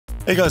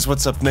Hey guys,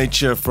 what's up? Nate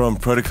here from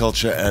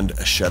Protoculture and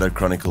Shadow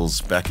Chronicles,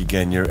 back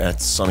again here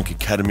at Sonic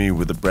Academy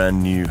with a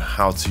brand new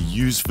how to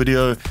use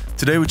video.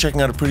 Today we're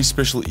checking out a pretty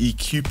special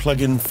EQ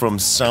plugin from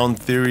Sound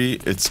Theory.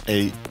 It's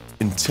a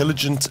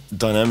intelligent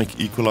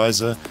dynamic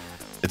equalizer.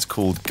 It's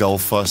called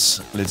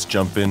Gullfoss. Let's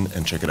jump in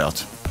and check it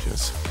out.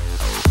 Cheers.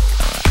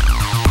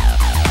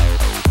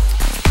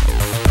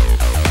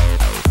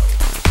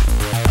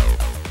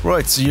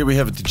 Right, so here we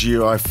have the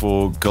GUI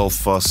for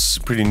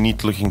Gullfoss, pretty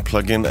neat looking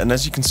plugin, and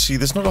as you can see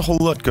there's not a whole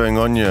lot going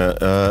on here.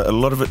 A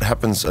lot of it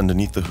happens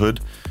underneath the hood,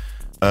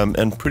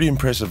 and pretty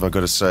impressive, I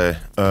gotta say.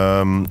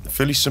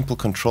 Fairly simple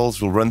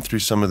controls. We'll run through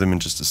some of them in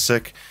just a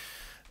sec.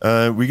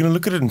 We're going to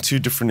look at it in two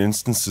different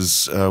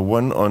instances,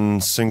 one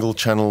on single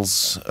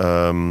channels,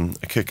 a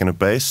kick and a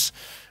bass,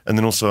 and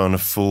then also on a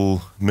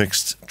full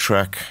mixed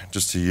track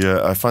just to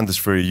hear. I find this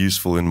very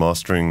useful in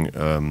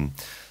mastering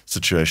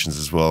situations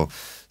as well.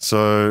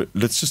 So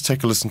let's just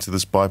take a listen to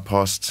this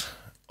bypassed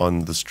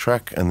on this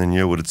track and then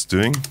hear what it's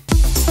doing.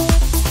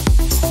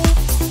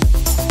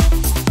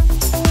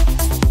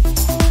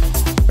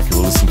 Okay,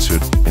 we'll listen to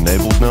it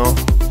enabled now.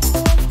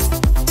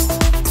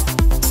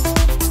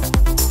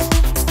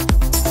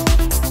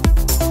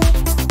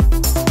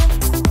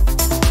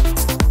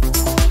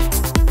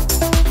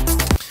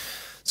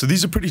 So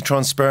these are pretty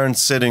transparent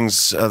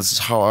settings. This is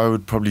how I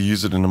would probably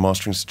use it in a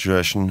mastering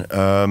situation.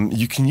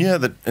 You can hear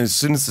that as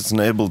soon as it's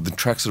enabled, the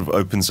track sort of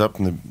opens up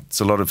and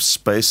there's a lot of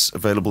space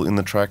available in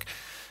the track,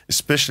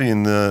 especially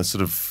in the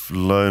sort of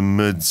low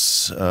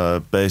mids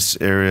bass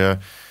area.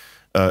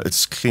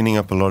 It's cleaning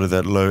up a lot of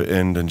that low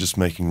end and just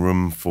making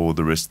room for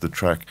the rest of the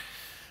track.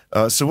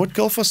 So what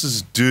Gullfoss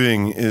is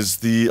doing is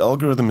the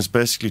algorithm is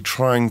basically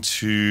trying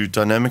to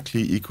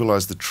dynamically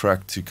equalize the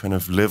track to kind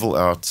of level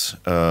out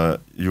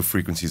your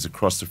frequencies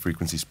across the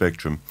frequency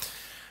spectrum,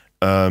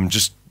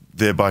 just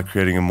thereby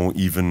creating a more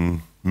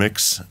even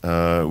mix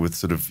with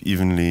sort of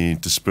evenly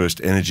dispersed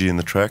energy in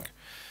the track.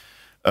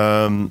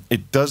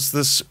 It does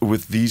this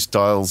with these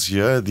dials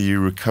here, the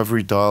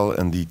recovery dial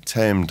and the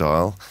tame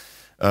dial.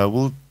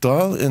 We'll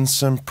dial in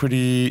some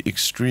pretty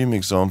extreme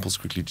examples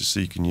quickly just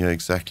so you can hear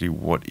exactly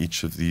what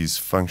each of these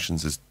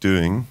functions is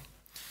doing.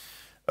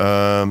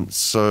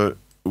 So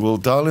we'll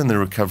dial in the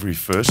recovery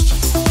first.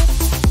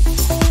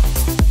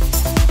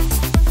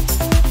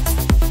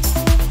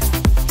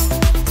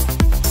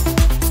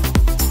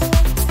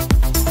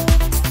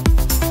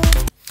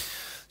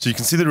 So you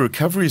can see the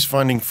recovery is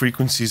finding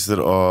frequencies that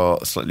are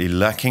slightly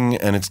lacking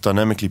and it's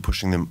dynamically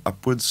pushing them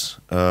upwards.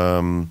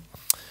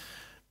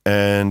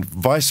 And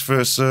vice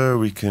versa,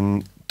 we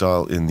can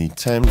dial in the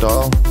tame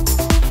dial.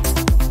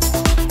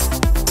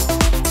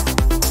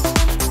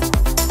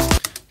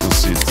 You'll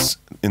see it's,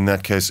 in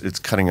that case, it's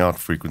cutting out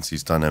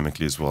frequencies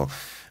dynamically as well.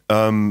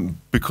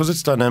 Because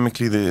it's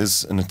dynamically, there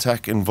is an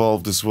attack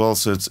involved as well,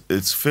 so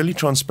it's fairly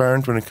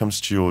transparent when it comes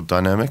to your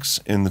dynamics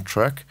in the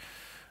track.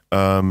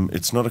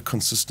 It's not a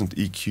consistent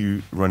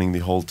EQ running the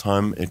whole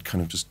time. It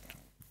kind of just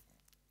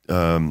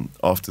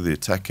after the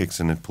attack kicks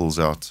in, it pulls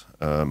out,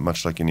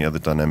 much like any other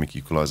dynamic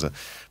equalizer.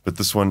 But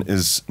this one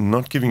is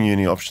not giving you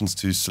any options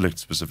to select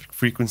specific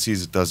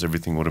frequencies. It does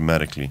everything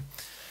automatically.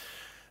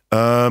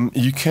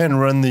 You can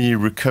run the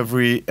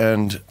recovery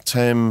and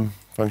tame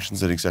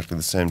functions at exactly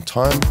the same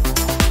time.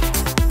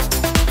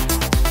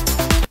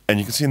 And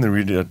you can see in the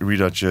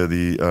readout here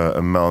the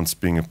amounts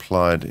being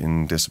applied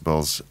in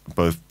decibels,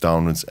 both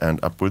downwards and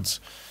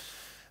upwards.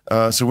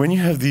 So when you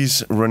have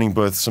these running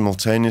both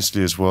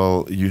simultaneously as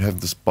well, you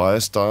have this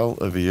bias dial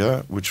over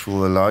here, which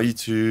will allow you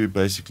to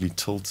basically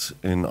tilt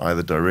in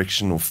either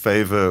direction or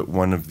favor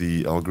one of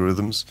the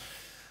algorithms.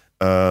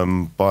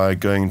 By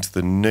going into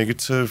the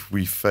negative,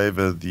 we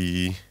favor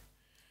the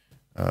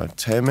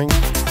taming.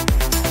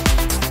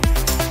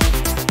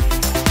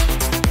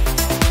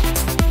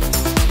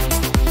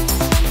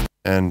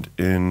 And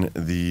in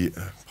the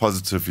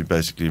positive, you're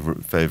basically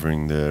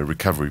favoring the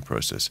recovery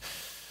process.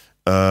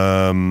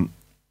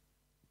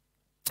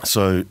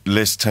 So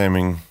less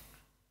taming,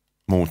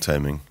 more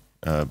taming,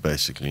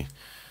 basically.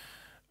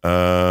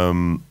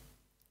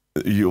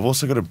 You've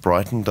also got a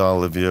brighten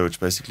dial over here,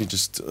 which basically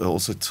just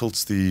also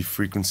tilts the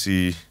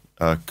frequency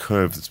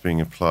curve that's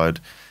being applied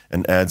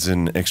and adds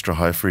in extra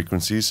high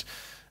frequencies.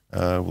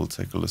 We'll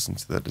take a listen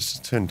to that. Let's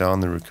just turn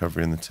down the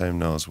recovery and the tame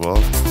now as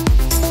well.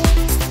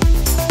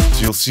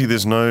 So you'll see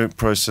there's no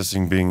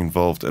processing being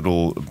involved at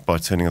all by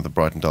turning up the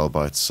brighten dial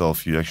by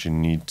itself. You actually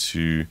need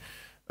to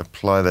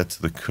apply that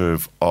to the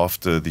curve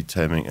after the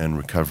taming and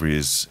recovery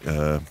is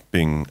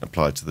being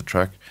applied to the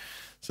track.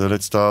 So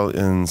let's dial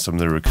in some of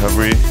the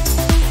recovery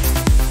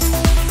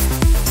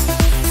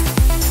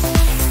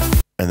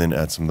and then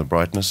add some of the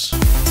brightness.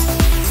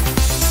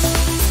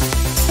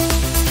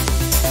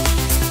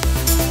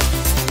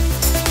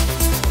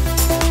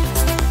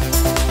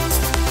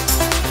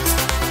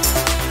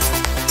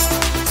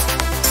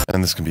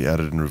 And this can be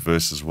added in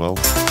reverse as well.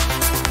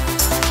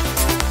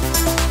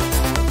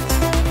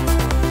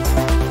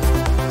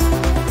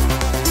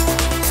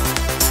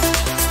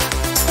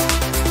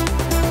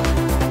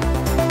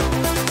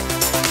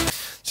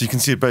 So you can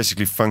see it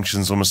basically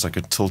functions almost like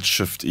a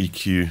tilt-shift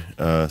EQ,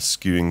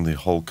 skewing the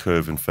whole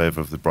curve in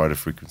favor of the brighter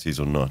frequencies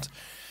or not.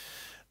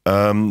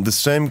 The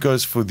same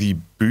goes for the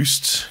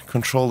boost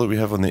control that we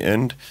have on the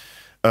end.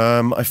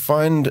 I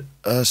find,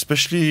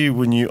 especially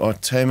when you are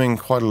taming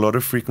quite a lot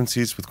of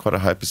frequencies with quite a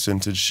high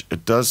percentage,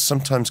 it does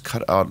sometimes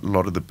cut out a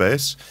lot of the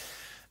bass.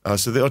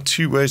 So there are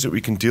two ways that we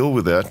can deal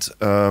with that.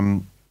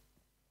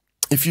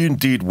 If you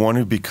indeed want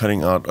to be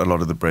cutting out a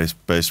lot of the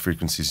bass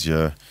frequencies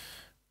here,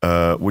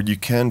 what you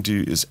can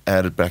do is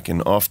add it back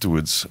in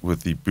afterwards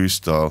with the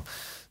boost dial.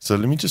 So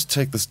let me just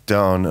take this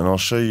down and I'll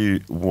show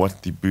you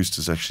what the boost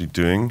is actually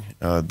doing.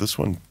 This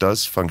one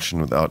does function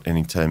without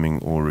any taming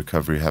or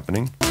recovery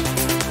happening.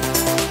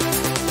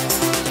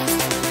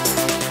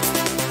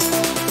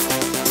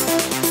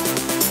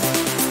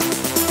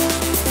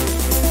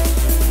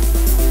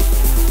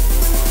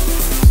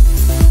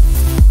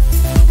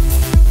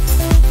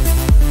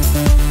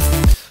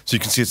 So you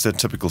can see it's that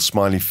typical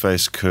smiley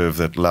face curve,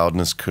 that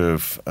loudness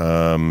curve.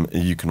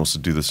 You can also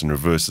do this in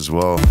reverse as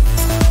well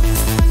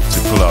to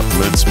pull out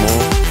mids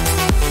more.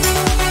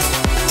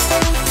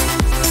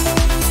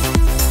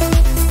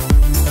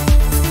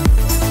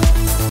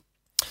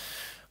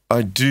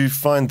 I do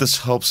find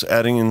this helps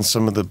adding in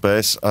some of the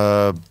bass,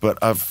 but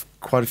I've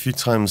quite a few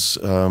times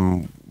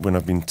when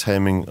I've been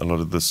taming a lot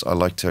of this, I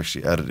like to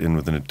actually add it in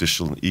with an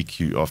additional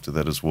EQ after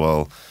that as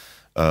well.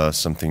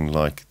 Something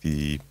like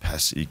the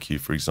pass EQ,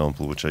 for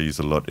example, which I use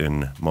a lot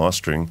in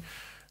mastering.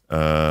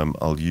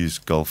 I'll use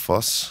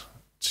Gullfoss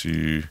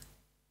to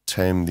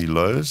tame the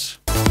lows.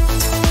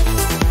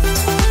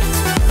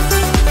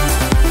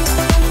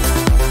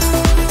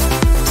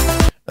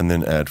 And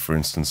then add, for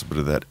instance, a bit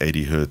of that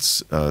 80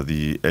 hertz.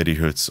 The 80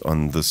 hertz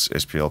on this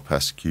SPL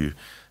pass EQ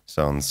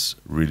sounds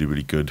really,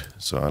 really good.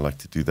 So I like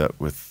to do that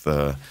with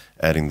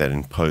adding that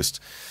in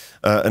post.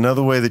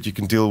 Another way that you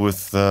can deal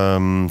with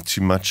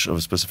too much of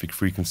a specific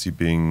frequency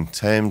being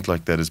tamed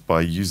like that is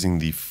by using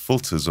the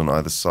filters on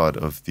either side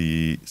of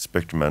the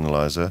spectrum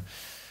analyzer.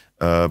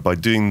 By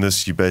doing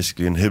this, you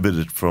basically inhibit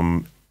it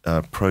from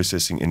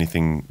processing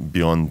anything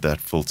beyond that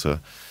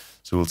filter.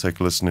 So we'll take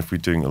a listen if we're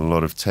doing a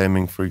lot of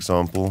taming, for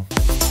example,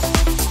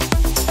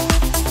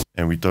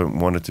 and we don't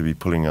want it to be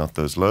pulling out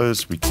those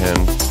lows. We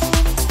can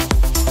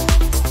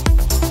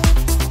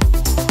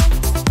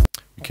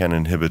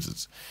inhibit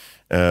it.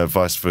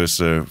 Vice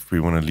versa, if we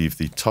want to leave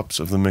the tops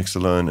of the mix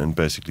alone and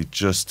basically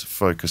just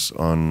focus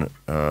on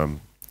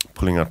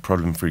pulling out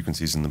problem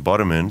frequencies in the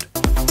bottom end,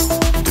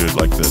 we do it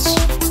like this.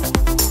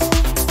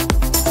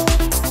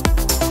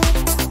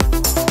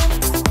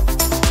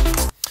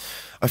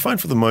 I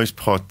find for the most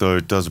part, though,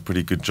 it does a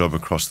pretty good job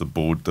across the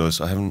board, though.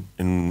 So I haven't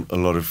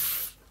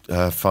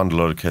found a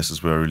lot of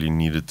cases where I really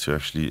needed to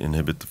actually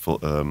inhibit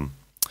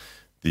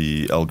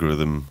the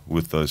algorithm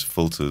with those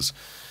filters.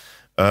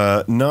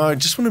 Now, I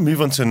just want to move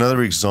on to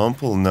another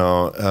example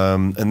now,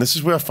 and this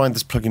is where I find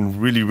this plugin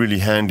really, really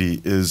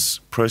handy, is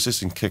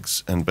processing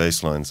kicks and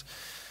bass lines,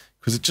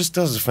 because it just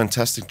does a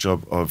fantastic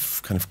job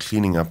of kind of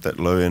cleaning up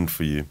that low end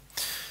for you.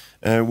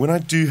 When I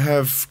do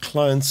have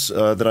clients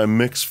that I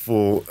mix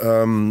for,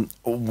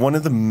 one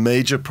of the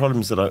major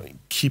problems that I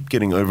keep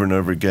getting over and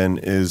over again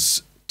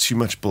is too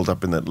much build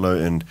up in that low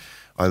end.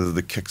 Either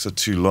the kicks are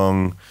too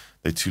long,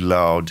 they're too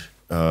loud,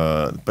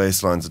 the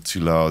bass lines are too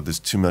loud, there's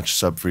too much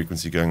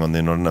sub-frequency going on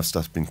there, not enough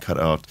stuff being cut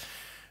out,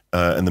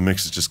 and the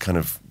mix is just kind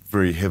of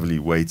very heavily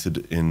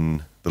weighted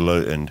in the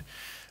low end.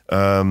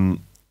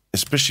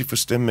 Especially for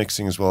stem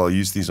mixing as well, I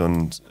use these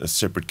on a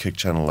separate kick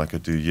channel like I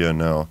do here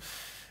now.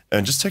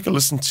 And just take a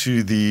listen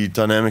to the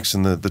dynamics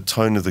and the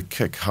tone of the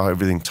kick, how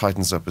everything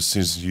tightens up as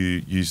soon as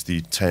you use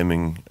the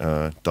taming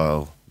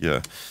dial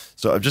here.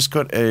 So I've just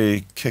got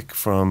a kick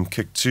from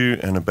kick 2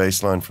 and a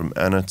bass line from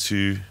Ana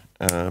 2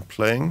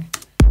 playing.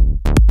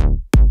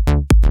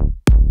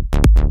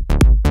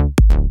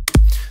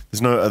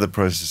 There's no other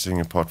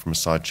processing apart from a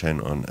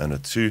sidechain on Ana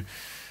 2.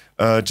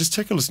 Just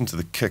take a listen to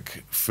the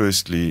kick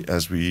firstly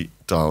as we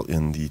dial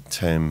in the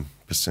tame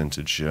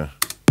percentage here.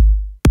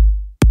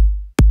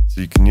 So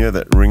you can hear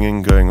that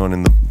ringing going on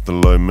in the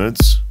low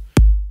mids.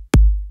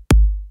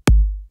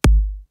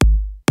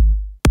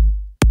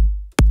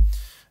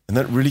 And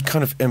that really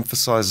kind of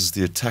emphasizes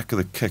the attack of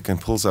the kick and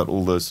pulls out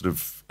all those sort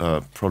of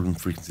problem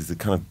frequencies that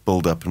kind of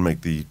build up and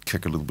make the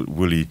kick a little bit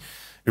woolly.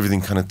 Everything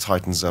kind of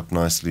tightens up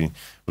nicely.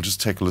 We'll just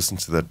take a listen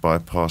to that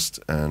bypassed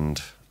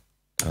and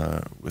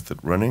with it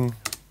running.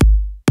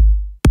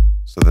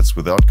 So that's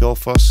without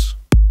Gullfoss.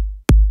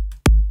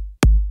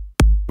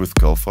 With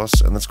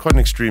Gullfoss, and that's quite an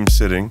extreme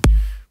setting.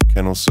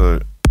 Can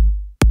also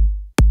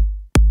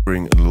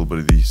bring a little bit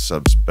of the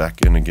subs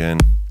back in again.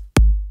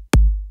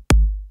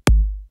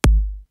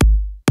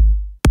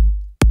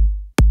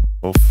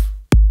 Off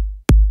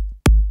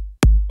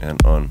and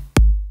on.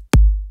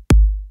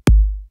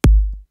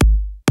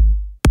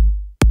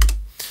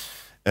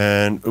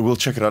 And we'll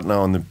check it out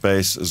now on the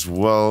bass as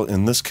well.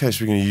 In this case,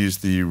 we're going to use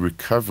the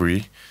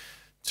recovery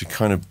to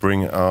kind of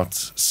bring out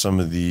some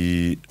of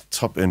the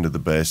top end of the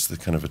bass, the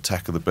kind of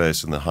attack of the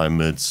bass and the high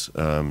mids,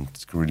 to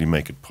really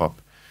make it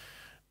pop.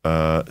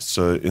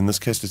 So in this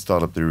case, let's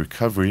start up the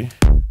recovery.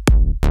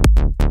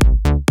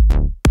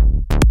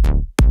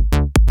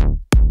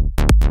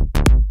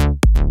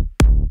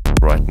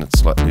 Brighten it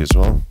slightly as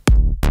well.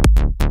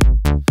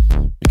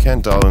 We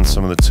can dial in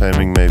some of the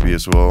taming maybe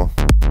as well.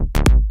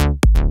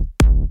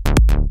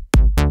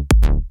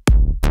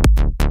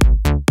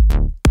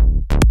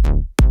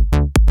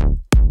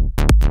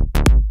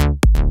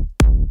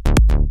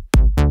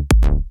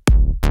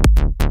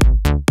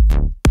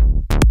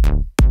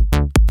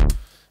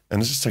 And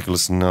let's just take a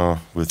listen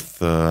now with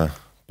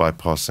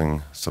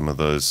bypassing some of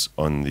those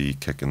on the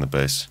kick and the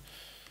bass.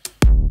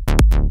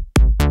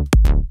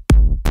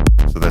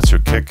 So that's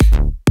your kick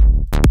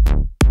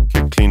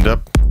cleaned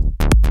up,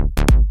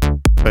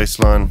 bass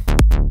line,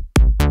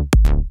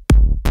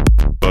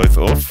 both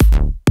off.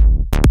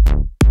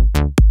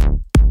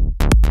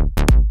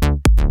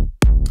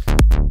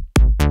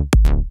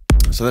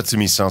 So that to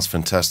me sounds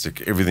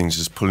fantastic. Everything's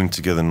just pulling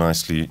together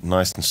nicely,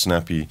 nice and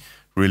snappy,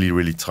 really,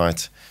 really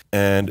tight.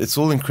 And it's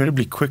all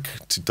incredibly quick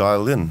to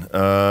dial in.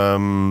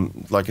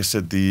 Like I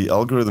said, the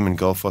algorithm in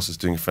Gullfoss is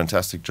doing a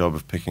fantastic job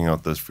of picking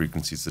out those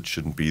frequencies that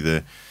shouldn't be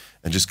there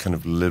and just kind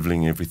of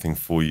leveling everything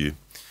for you.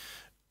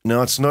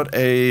 Now, it's not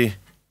a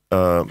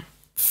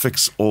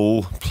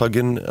fix-all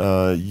plugin.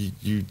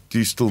 You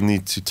do still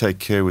need to take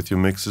care with your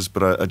mixes,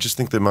 but I just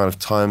think the amount of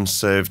time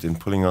saved in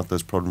pulling out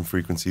those problem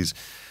frequencies,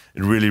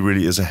 it really,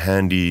 really is a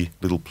handy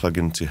little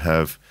plugin to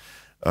have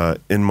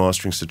in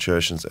mastering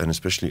situations, and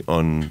especially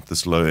on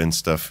this low-end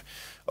stuff.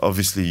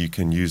 Obviously, you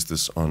can use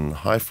this on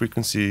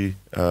high-frequency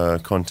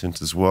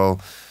content as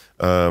well.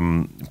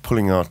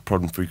 Pulling out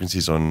problem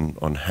frequencies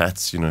on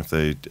hats, you know, if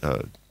they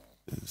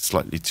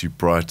slightly too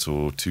bright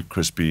or too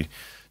crispy,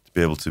 to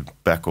be able to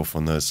back off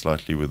on those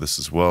slightly with this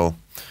as well.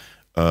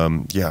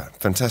 Yeah,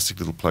 fantastic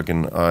little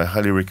plugin. I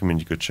highly recommend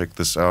you go check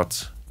this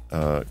out.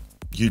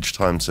 Huge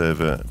time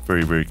saver,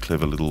 very, very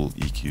clever little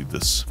EQ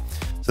this.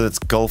 So that's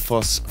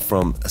Gullfoss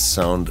from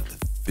Sound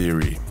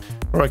Theory.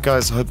 Alright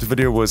guys, I hope the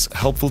video was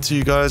helpful to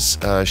you guys.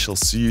 I shall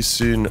see you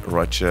soon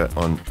right here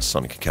on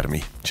Sonic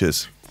Academy.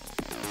 Cheers.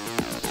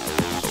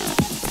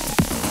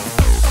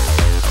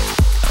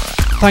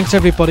 Thanks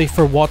everybody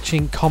for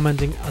watching,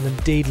 commenting and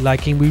indeed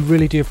liking. We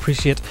really do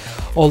appreciate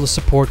all the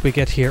support we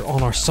get here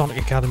on our Sonic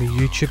Academy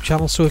YouTube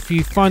channel. So if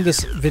you found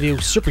this video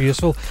super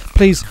useful,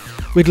 please,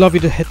 we'd love you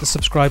to hit the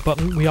subscribe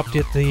button. We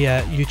update the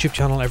YouTube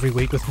channel every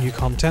week with new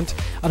content.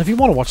 And if you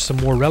want to watch some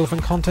more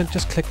relevant content,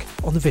 just click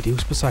on the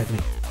videos beside me.